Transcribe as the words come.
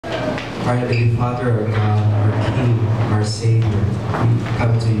Our Heavenly Father, our God, our King, our Savior, we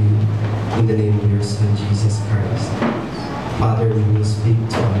come to you in the name of your Son, Jesus Christ. Father, we will speak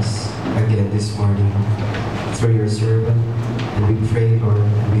to us again this morning through your servant, and we pray, Lord,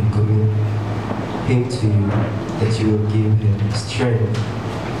 and we commit him to you, that you will give him strength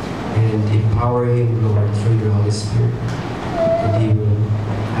and empower him, Lord, through your Holy Spirit. And he will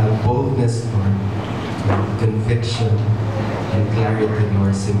have boldness, Lord, and conviction and clarity,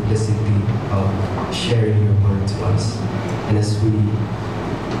 Lord, simplicity of sharing your word to us. And as we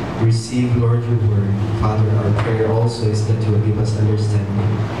receive, Lord, your word, Father, our prayer also is that you will give us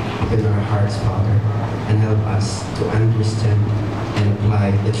understanding in our hearts, Father, and help us to understand and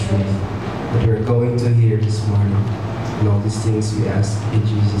apply the truth that we're going to hear this morning. And all these things we ask in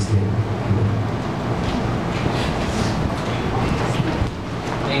Jesus' name. Amen.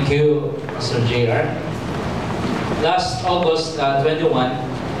 Thank you, Pastor JR. Last August 21,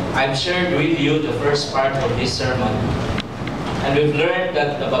 I've shared with you the first part of this sermon. And we've learned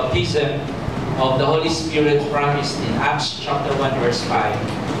that the baptism of the Holy Spirit promised in Acts chapter 1 verse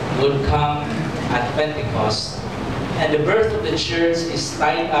 5 would come at Pentecost. And the birth of the church is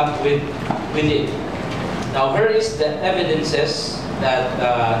tied up with it. Now here is the evidences that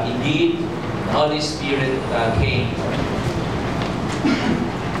indeed the Holy Spirit came.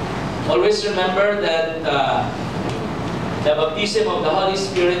 Always remember that the baptism of the Holy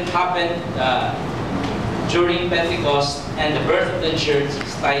Spirit happened during Pentecost, and the birth of the church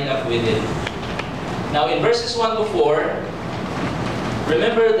is tied up with it. Now in verses 1 to 4,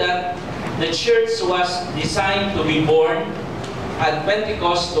 remember that the church was designed to be born at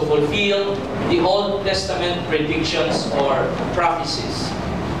Pentecost to fulfill the Old Testament predictions or prophecies.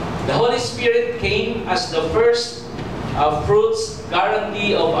 The Holy Spirit came as the first fruits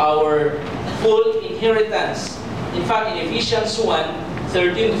guarantee of our full inheritance. In fact, in Ephesians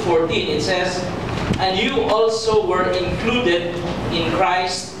 1:13 to 14, it says, "And you also were included in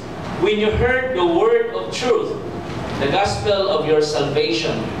Christ when you heard the word of truth, the gospel of your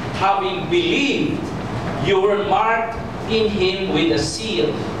salvation. Having believed, you were marked in him with a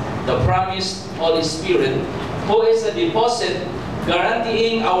seal, the promised Holy Spirit, who is a deposit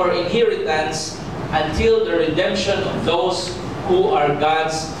guaranteeing our inheritance until the redemption of those who are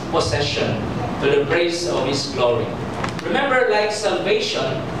God's possession, to the praise of his glory." Remember, like salvation,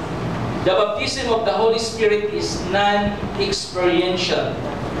 the baptism of the Holy Spirit is non-experiential.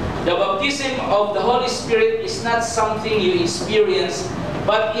 The baptism of the Holy Spirit is not something you experience,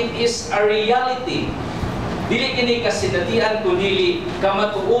 but it is a reality. Dili kini kasinatian kundi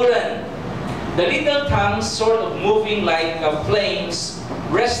kamatuuran. The little tongues, sort of moving like flames,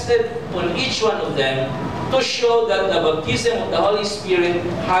 rested on each one of them to show that the baptism of the Holy Spirit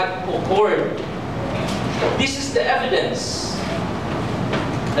had occurred. This is the evidence.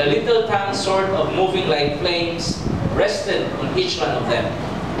 The little tongues, sort of moving like flames, rested on each one of them.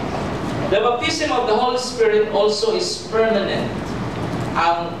 The baptism of the Holy Spirit also is permanent.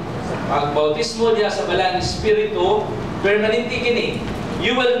 Ang pagbautismo diya sa balang Espiritu, permanente kini.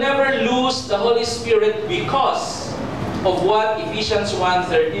 You will never lose the Holy Spirit because of what Ephesians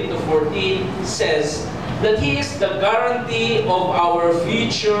 1:13 to 14 says, that He is the guarantee of our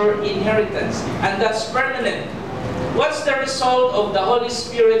future inheritance. And that's permanent. What's the result of the Holy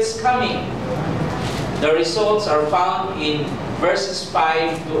Spirit's coming? The results are found in verses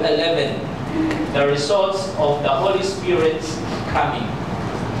 5 to 11. The results of the Holy Spirit's coming.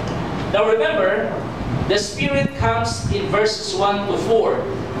 Now remember, the Spirit comes in verses 1 to 4.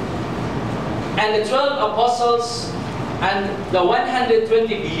 And the 12 apostles and the 120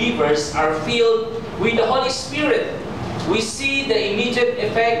 believers are filled with the Holy Spirit. We see the immediate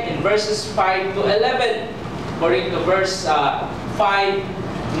effect in verses 5 to 11. According to verse 5,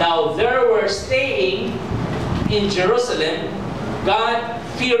 "Now there were staying in Jerusalem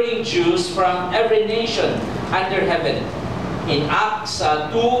God-fearing Jews from every nation under heaven." In Acts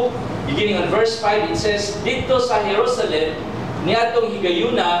 2, beginning on verse 5, it says, "Dito sa Jerusalem, niadtong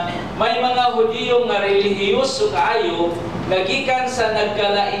higayuna, may mga Hudyo nga relihiyoso kaayo, nagikan sa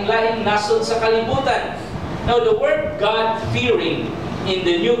nagkalain-laing nasod sa kalibutan." Now the word God-fearing in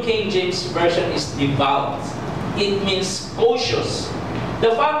the New King James Version is devout. It means cautious.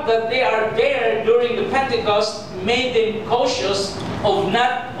 The fact that they are there during the Pentecost made them cautious of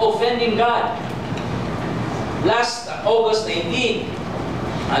not offending God. Last August 19,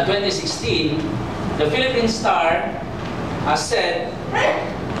 2016, the Philippine Star said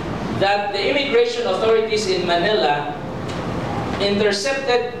that the immigration authorities in Manila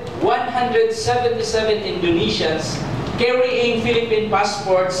intercepted 177 Indonesians carrying Philippine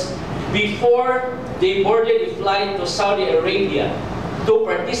passports before they boarded a flight to Saudi Arabia. to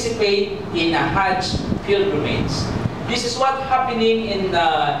participate in a Hajj pilgrimage. This is what happening in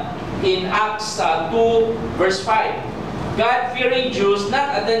Acts 2 verse 5. God-fearing Jews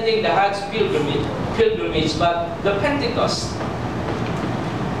not attending the Hajj pilgrimage but the Pentecost.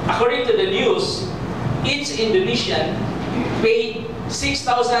 According to the news, each Indonesian paid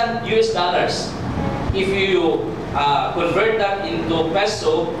 $6,000 US. If you convert that into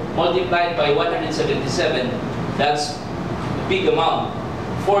peso, multiplied by 177, that's a big amount.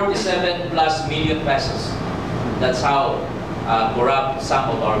 47 plus million pesos. That's how corrupt some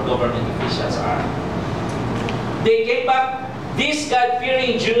of our government officials are. They came back. These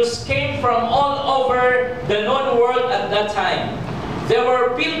God-fearing Jews came from all over the known world at that time. There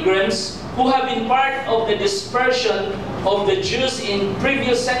were pilgrims who have been part of the dispersion of the Jews in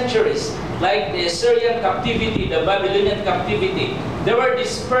previous centuries, like the Assyrian captivity, the Babylonian captivity. They were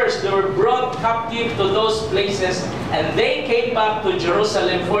dispersed, they were brought captive to those places, and they came back to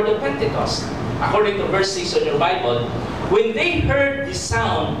Jerusalem for the Pentecost. According to verse 6 on your Bible, when they heard the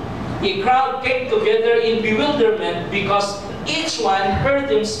sound, a crowd came together in bewilderment because each one heard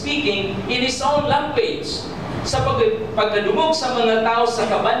them speaking in his own language. Sa pagkadungog sa mga tao sa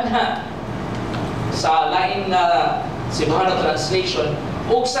kabanha, sa lain na Cebuano translation,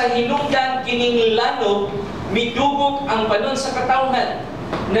 ug sa hinungdan kining lanog, midugog ang panon sa katawhan.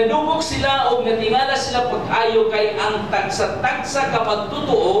 Nadugog sila o natingala sila pag-ayo kay ang tagsa-tagsa kapag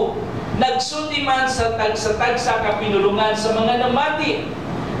totoo, nagsulti man sa tagsa-tagsa kapinulungan sa mga namati.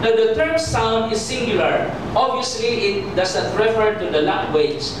 Now the term sound is singular. Obviously, it does not refer to the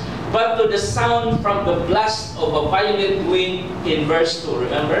language, but to the sound from the blast of a violent wind in verse 2.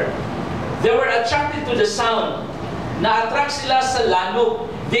 Remember? They were attracted to the sound. Na-attract sila sa lanog.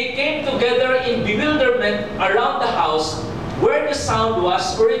 They came together in bewilderment around the house where the sound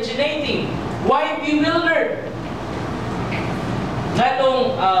was originating. Why bewildered?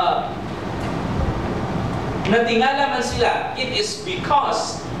 Nganong natingala man sila, it is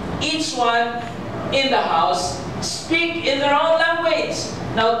because each one in the house speak in their own language.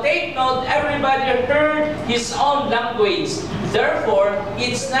 Now take note, everybody heard his own language. Therefore,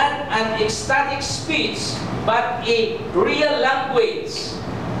 it's not an ecstatic speech, but a real language.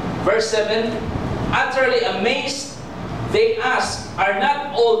 Verse 7, utterly amazed, they ask, are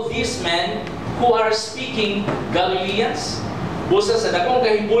not all these men who are speaking Galileans? Busa sa dakong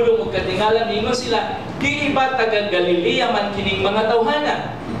kahibulong o katingalan, ningon sila, di ba taga Galilea man kining mga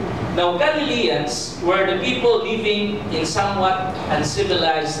tawhana? Now, Galileans were the people living in somewhat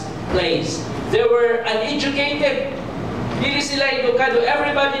uncivilized place. They were uneducated. Dili sila edukado.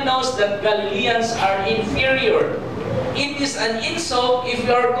 Everybody knows that Galileans are inferior. It is an insult if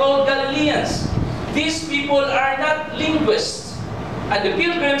you are called Galileans. These people are not linguists. And the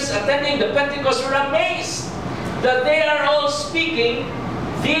pilgrims attending the Pentecost were amazed that they are all speaking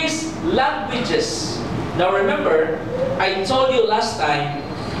these languages. Now remember, I told you last time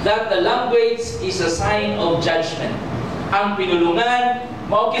that the language is a sign of judgment. Ang pinulungan,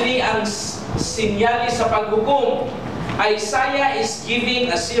 mao kini ang sinyali sa paghukom. Isaiah is giving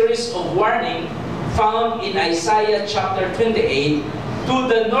a series of warning found in Isaiah chapter 28 to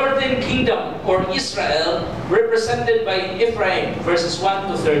the northern kingdom or Israel, represented by Ephraim, verses 1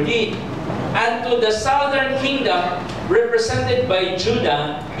 to 13, and to the southern kingdom, represented by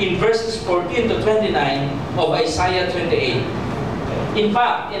Judah, in verses 14 to 29 of Isaiah 28. In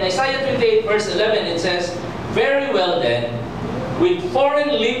fact, in Isaiah 28 verse 11, it says, very well then, with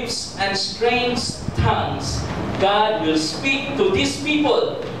foreign lips and strange tongues, God will speak to these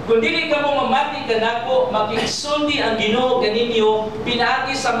people. Kung dili ka mo mamati ka nako, makiksulti ang Ginoo kaninyo,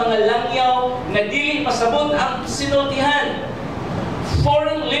 pinaagi sa mga langyaw na dili masabot ang sinultihan.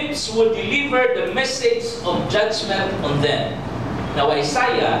 Foreign lips will deliver the message of judgment on them. Now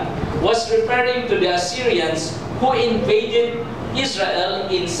Isaiah was referring to the Assyrians who invaded Israel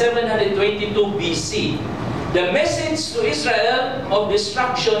in 722 BC. The message to Israel of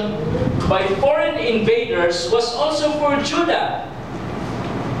destruction by foreign invaders was also for Judah,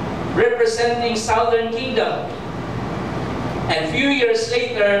 representing southern kingdom. And few years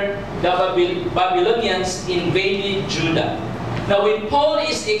later, the Babylonians invaded Judah. Now when Paul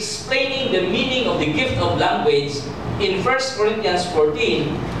is explaining the meaning of the gift of language in 1 Corinthians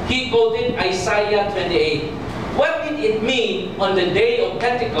 14, he quoted Isaiah 28. What did it mean on the day of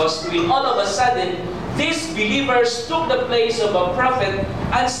Pentecost when all of a sudden these believers took the place of a prophet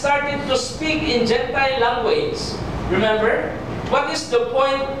and started to speak in Gentile language? Remember? What is the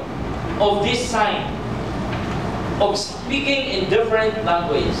point of this sign of speaking in different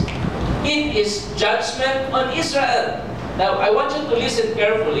language? It is judgment on Israel. Now, I want you to listen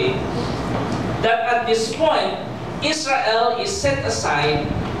carefully that at this point, Israel is set aside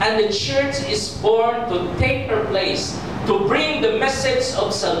and the church is born to take her place, to bring the message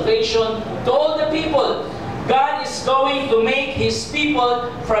of salvation to all the people. God is going to make His people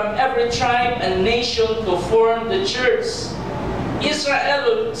from every tribe and nation to form the church.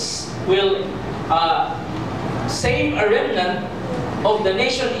 Israel will save a remnant of the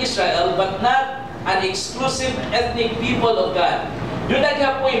nation Israel, but not an exclusive ethnic people of God. Doon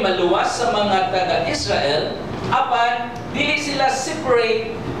naghapoy maluwas sa mga taga-Israel, apan dili sila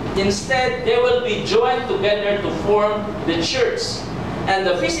separate. Instead, they will be joined together to form the church. And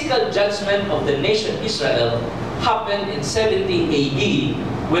the physical judgment of the nation Israel happened in 70 AD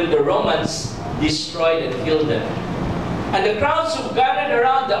when the Romans destroyed and killed them. And the crowds who gathered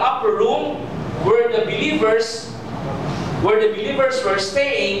around the upper room where the believers were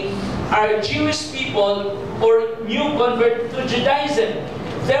staying are Jewish people or new convert to Judaism.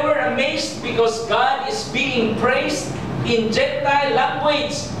 They were amazed because God is being praised in Gentile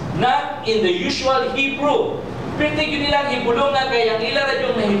language, not in the usual Hebrew. Pero yun nilang hibulungan kaya ang ila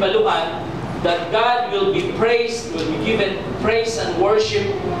yung nahibaluan that God will be praised, will be given praise and worship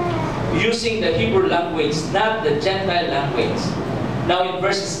using the Hebrew language, not the Gentile language. Now in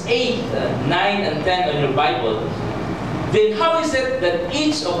verses 8, 9, and 10 on your Bible, then how is it that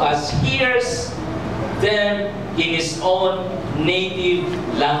each of us hears them in his own native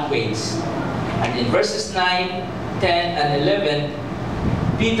language? And in verses 9, 10, and 11,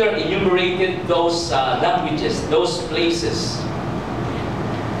 Peter enumerated those languages, those places.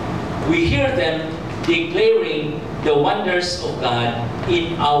 We hear them declaring the wonders of God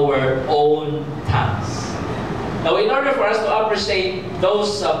in our own tongues. Now, in order for us to appreciate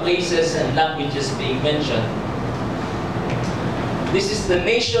those places and languages being mentioned, this is the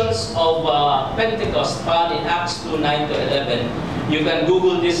nations of Pentecost found in Acts 2, 9 to 11. You can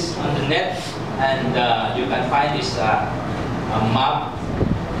Google this on the net and you can find this map.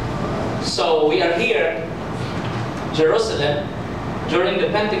 So we are here, Jerusalem, during the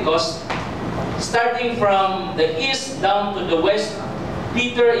Pentecost, starting from the east down to the west.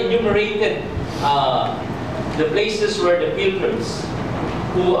 Peter enumerated the places where the pilgrims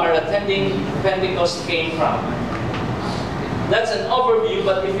who are attending Pentecost came from. That's an overview,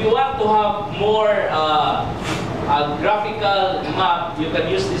 but if you want to have more graphical map, you can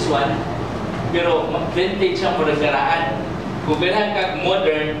use this one. Pero vintage ang muragaraan. Kung bilhan kag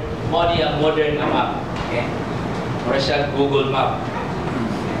modern, mo ang modern na map. Okay? Or siya Google Map.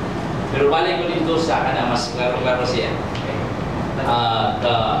 Pero balay ko dito sa kana mas klaro-klaro siya. Okay?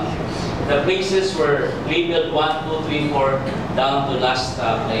 The places were labeled 1, 2, 3, 4 down to last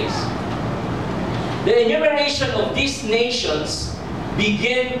place. The enumeration of these nations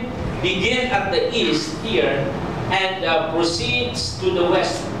begin at the east here and proceeds to the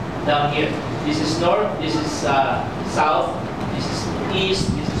west down here. This is north, this is south, this is east,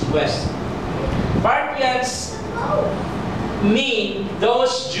 this is west. Parthians mean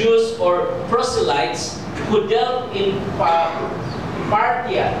those Jews or proselytes who dealt in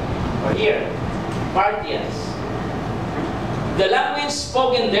Parthia, or here, Parthians. The language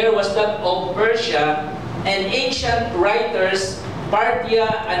spoken there was that of Persia, and ancient writers, Parthia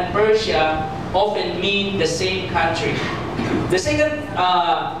and Persia often mean the same country. The second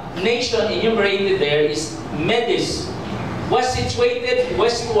nation enumerated there is Medes, was situated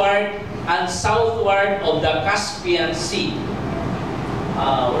westward and southward of the Caspian Sea.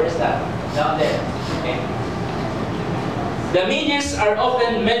 Where is that? Down there. Okay. The Medes are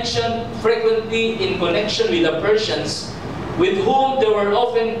often mentioned frequently in connection with the Persians, with whom they were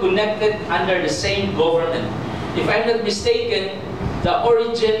often connected under the same government. If I'm not mistaken, the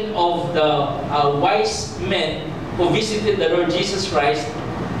origin of the wise men who visited the Lord Jesus Christ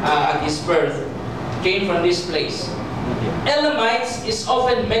at His birth came from this place. Elamites is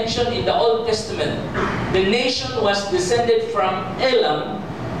often mentioned in the Old Testament. The nation was descended from Elam,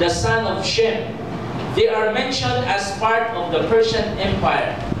 the son of Shem. They are mentioned as part of the Persian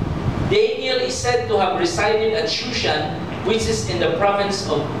Empire. Daniel is said to have resided at Shushan, which is in the province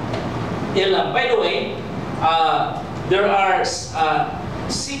of Elam. By the way, there are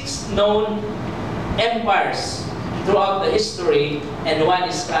 6 known empires throughout the history, and one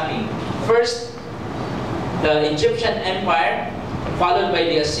is coming. First, the Egyptian Empire, followed by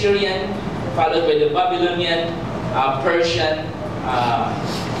the Assyrian, followed by the Babylonian, Persian,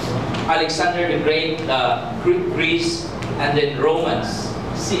 Alexander the Great, Greece, and then Romans.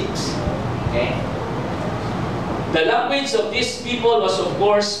 6. Okay? The language of these people was, of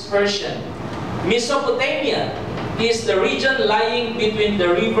course, Persian. Mesopotamia is the region lying between the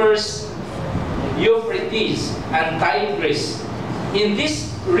rivers Euphrates and Tigris. In this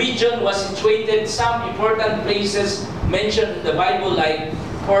region was situated some important places mentioned in the Bible, like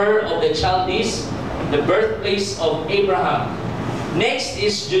Ur of the Chaldees, the birthplace of Abraham. Next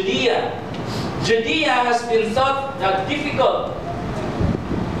is Judea. Judea has been thought difficult.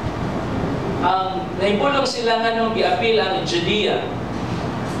 Naibulong sila nga nung giapil ang Judea.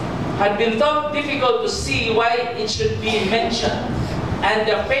 Had been thought difficult to see why it should be mentioned. And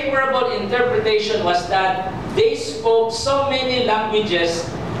the favorable interpretation was that they spoke so many languages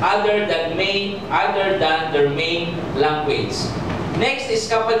other than their main language. Next is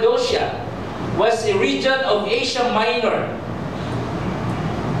Cappadocia, was a region of Asia Minor.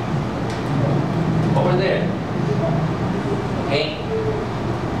 Over there. Okay.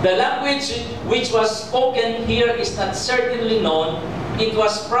 The language which was spoken here is not certainly known. It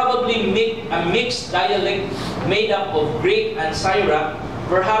was probably a mixed dialect made up of Greek and Syriac,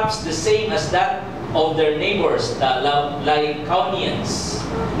 perhaps the same as that of their neighbors, the Lycaonians.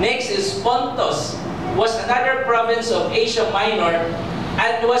 Next is Pontus, was another province of Asia Minor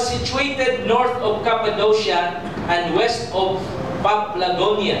and was situated north of Cappadocia and west of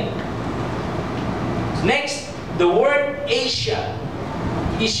Paphlagonia. Next, the word Asia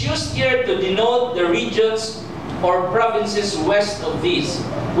is used here to denote the regions or provinces west of these,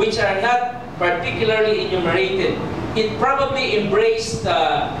 which are not particularly enumerated. It probably embraced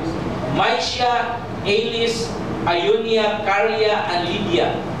Mysia, Elis, Ionia, Caria, and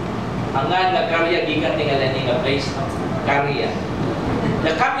Lydia. Ang nga Caria, gikan tingalan nga place, Caria.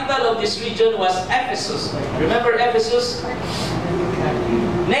 The capital of this region was Ephesus. Remember Ephesus?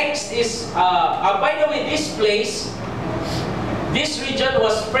 Next is, by the way, this region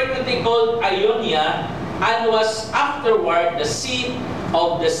was frequently called Ionia and was afterward the seat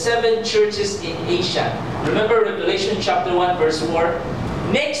of the 7 churches in Asia. Remember Revelation chapter 1 verse 4?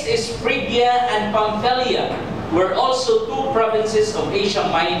 Next is Phrygia and Pamphylia, were also 2 provinces of Asia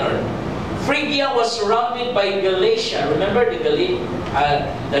Minor. Phrygia was surrounded by Galatia. Remember the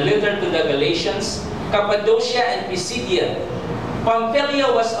letter to the Galatians? Cappadocia and Pisidia.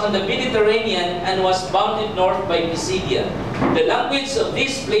 Pamphylia was on the Mediterranean and was bounded north by Pisidia. The language of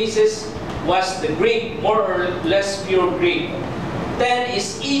these places was the Greek, more or less pure Greek. 10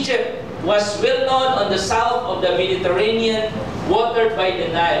 is Egypt, was well known on the south of the Mediterranean, watered by the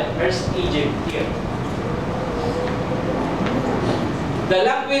Nile. There's Egypt here. The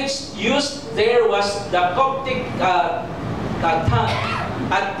language used there was the Coptic tongue.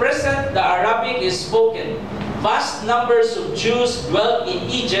 At present, the Arabic is spoken. Vast numbers of Jews dwelt in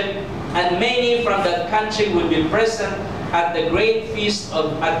Egypt, and many from that country will be present at the great feast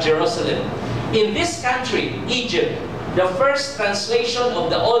at Jerusalem. In this country, Egypt, the first translation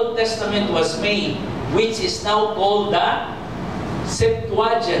of the Old Testament was made, which is now called the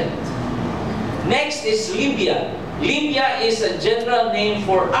Septuagint. Next is Libya. Libya is a general name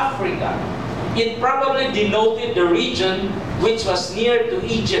for Africa. It probably denoted the region which was near to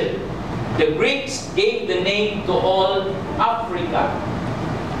Egypt. The Greeks gave the name to all Africa.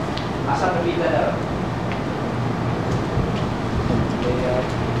 Asa nabita na?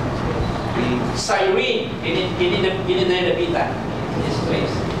 Cyrene, nabita. This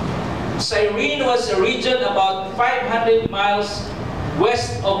place. Cyrene was a region about 500 miles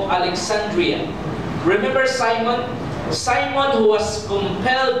west of Alexandria. Remember Simon? Simon, who was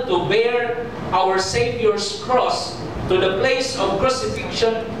compelled to bear our Savior's cross to the place of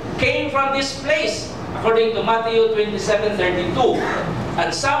crucifixion, came from this place, according to Matthew 27:32.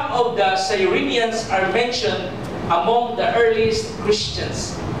 And some of the Cyrenians are mentioned among the earliest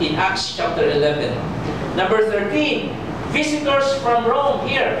Christians in Acts chapter 11. Number 13, visitors from Rome,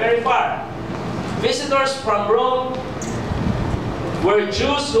 here, very far. Visitors from Rome were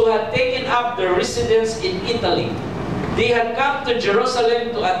Jews who had taken up their residence in Italy. They had come to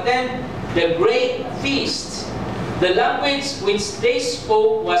Jerusalem to attend the great feast. The language which they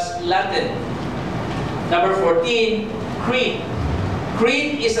spoke was Latin. Number 14, Crete.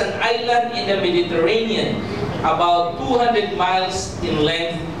 Crete is an island in the Mediterranean, about 200 miles in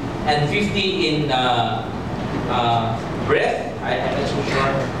length and 50 in breadth. I'm not so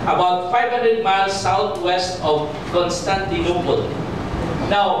sure. About 500 miles southwest of Constantinople.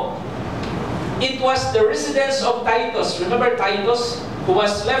 Now, it was the residence of Titus. Remember Titus, who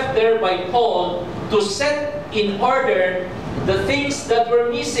was left there by Paul to set in order the things that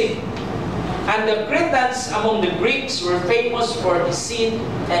were missing. And the Cretans among the Greeks were famous for deceit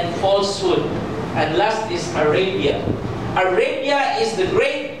and falsehood. And last is Arabia. Arabia is the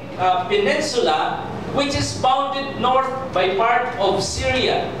great peninsula which is bounded north by part of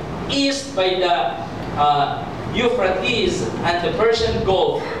Syria, east by the Euphrates and the Persian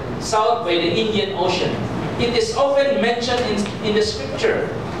Gulf, south by the Indian Ocean. It is often mentioned in the scripture.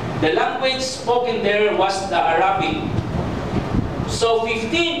 The language spoken there was the Arabic. So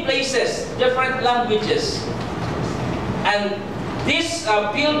 15 places, different languages. And these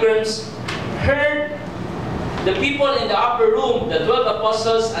pilgrims heard the people in the upper room, the 12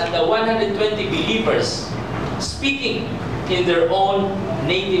 apostles and the 120 believers, speaking in their own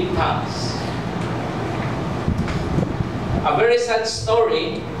native tongues. A very sad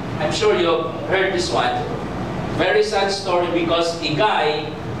story. I'm sure you've heard this one. Very sad story because a guy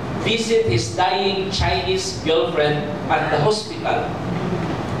visited his dying Chinese girlfriend at the hospital.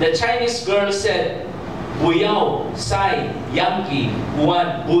 The Chinese girl said, "Buyao, Sai, Yankee,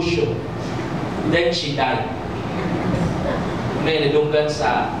 Juan, Busho." Then she died. May nadunggan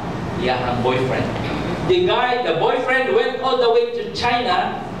sa iyang boyfriend. The boyfriend went all the way to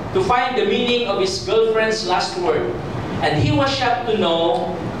China to find the meaning of his girlfriend's last word. And he was shocked to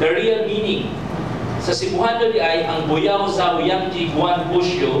know the real meaning. Sa Cebuano di ay, ang buyaw sa Yangji Guan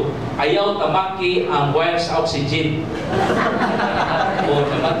Busyo, ayaw tamaki ang wire sa oxygen. O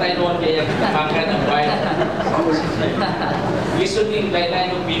namatay noon kaya tamakan ang wire sa oxygen. Listen yung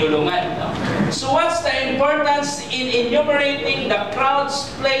lain-lain ng pinulungan. No? So what's the importance in enumerating the crowd's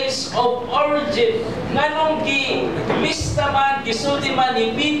place of origin? Nganong gi-lista man, gisulti man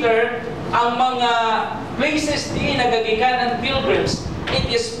ni Peter ang mga places di nagagikan ng pilgrims? It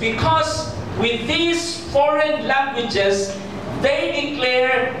is because with these foreign languages, they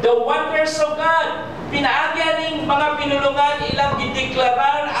declare the wonders of God. Pinaagyan ng mga pinulungan ilang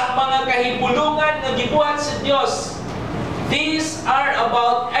gideklarar ang mga kahibulungan na gibuhat sa Diyos. These are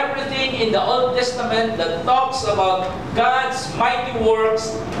about everything in the Old Testament that talks about God's mighty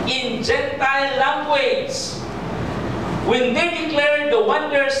works in Gentile language. When they declare the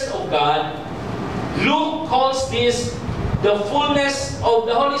wonders of God, Luke calls this the fullness of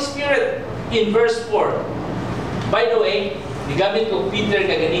the Holy Spirit in verse 4. By the way, nigamit ko Peter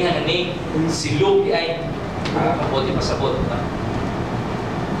kaganihan ni si Luke ay mabuti pasabot.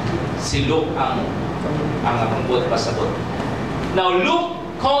 Si Luke ang mabuti pasabot. Now Luke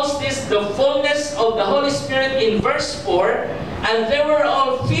calls this the fullness of the Holy Spirit in verse 4, and they were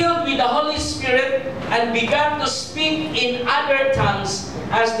all filled with the Holy Spirit and began to speak in other tongues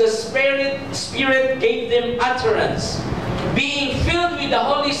as the Spirit gave them utterance. Being filled with the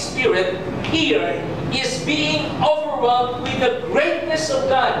Holy Spirit here is being overwhelmed with the greatness of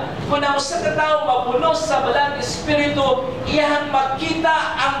God. Kung ang sa katao mapuno sa balang Espiritu, iyang makita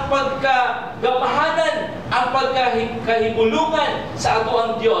ang pagkagamahanan, ang pagkahibulungan sa ato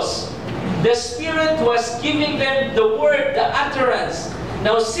ang Diyos. The Spirit was giving them the word, the utterance.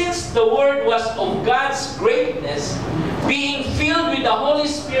 Now, since the word was of God's greatness, being filled with the Holy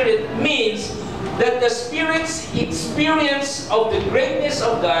Spirit means that the Spirit's experience of the greatness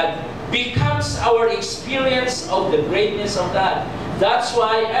of God becomes our experience of the greatness of God. That's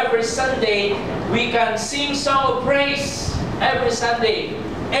why every Sunday we can sing song of praise. Every Sunday,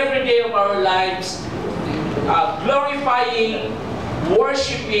 every day of our lives, glorifying,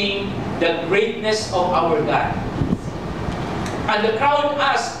 worshiping the greatness of our God. And the crowd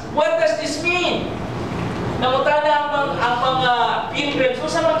asked, what does this mean? Nangutana ang mga pilgrims, kung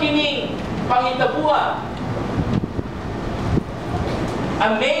sa makining pangitabuha.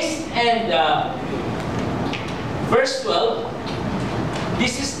 Amazed and verse 12,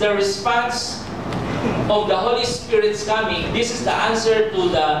 this is the response of the Holy Spirit's coming. This is the answer to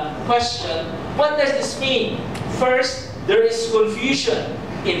the question, what does this mean? First, there is confusion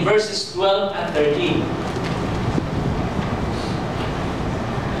in verses 12 and 13.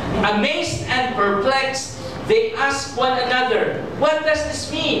 Amazed and perplexed, they ask one another, what does this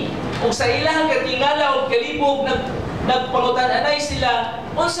mean? Kung sa ilang katingala o kalibog nagpangutan-anay sila,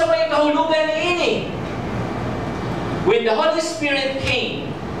 unsa may kahulugan niini? When the Holy Spirit came,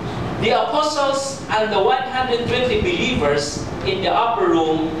 the apostles and the 120 believers in the upper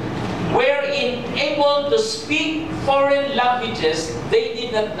room were able to speak foreign languages they did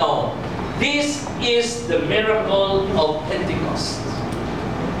not know. This is the miracle of Pentecost.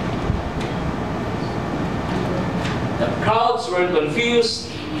 The crowds were confused,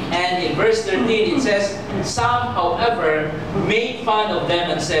 and in verse 13 it says, some, however, made fun of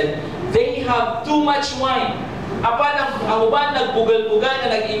them and said, they have too much wine. Apan ang uban nagbugal-bugal na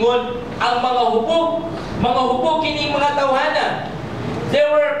nag-ingon, ang mga hubog kining mga tawhana. They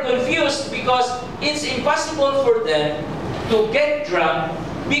were confused because it's impossible for them to get drunk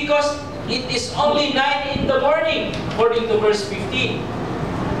because it is only 9 in the morning, according to verse 15.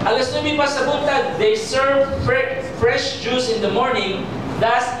 Alas 9 pa sa buntag, they serve fresh juice in the morning,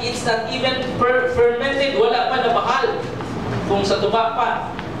 thus it's not even fermented, wala pa na bakal kung sa tuba pa.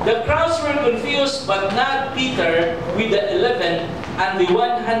 The crowds were confused, but not Peter with the 11 and the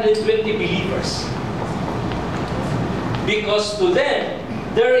 120 believers. Because to them,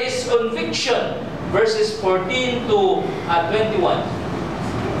 there is conviction. Verses 14 to 21.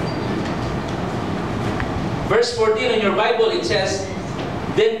 Verse 14 in your Bible, it says,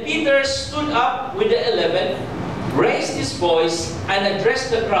 Then Peter stood up with the 11, raised his voice, and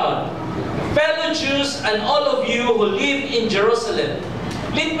addressed the crowd. Fellow Jews and all of you who live in Jerusalem,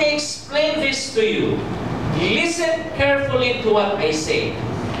 let me explain this to you. Listen carefully to what I say.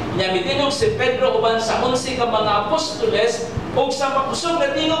 Nyamitinog si Pedro uban sa 11 ka mga apostoles ug sa mapusog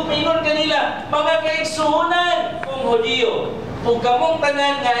na tingog mingon kanila, mga kaigsuonan kung Hudiyo, ug kamong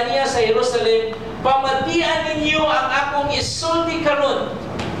tanan nga aniya sa Jerusalem, pamatian ninyo ang akong isulti karon.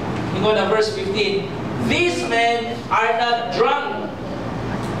 Ingon na verse 15. These men are not drunk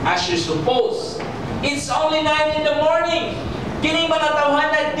as you suppose. It's only 9 in the morning. Kining mga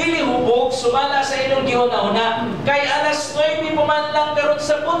tawhana dili hubog sumala sa inyong gihuna-una kay alas 9 pa man lang karon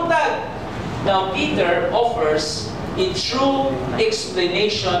sa buntag. Now Peter offers a true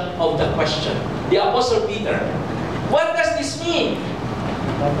explanation of the question. The Apostle Peter, what does this mean?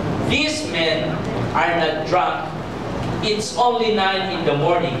 These men are not drunk. It's only 9 in the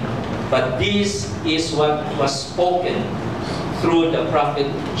morning. But this is what was spoken through the prophet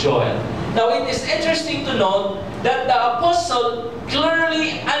Joel. Now it is interesting to note that the apostle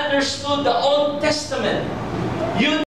clearly understood the Old Testament. You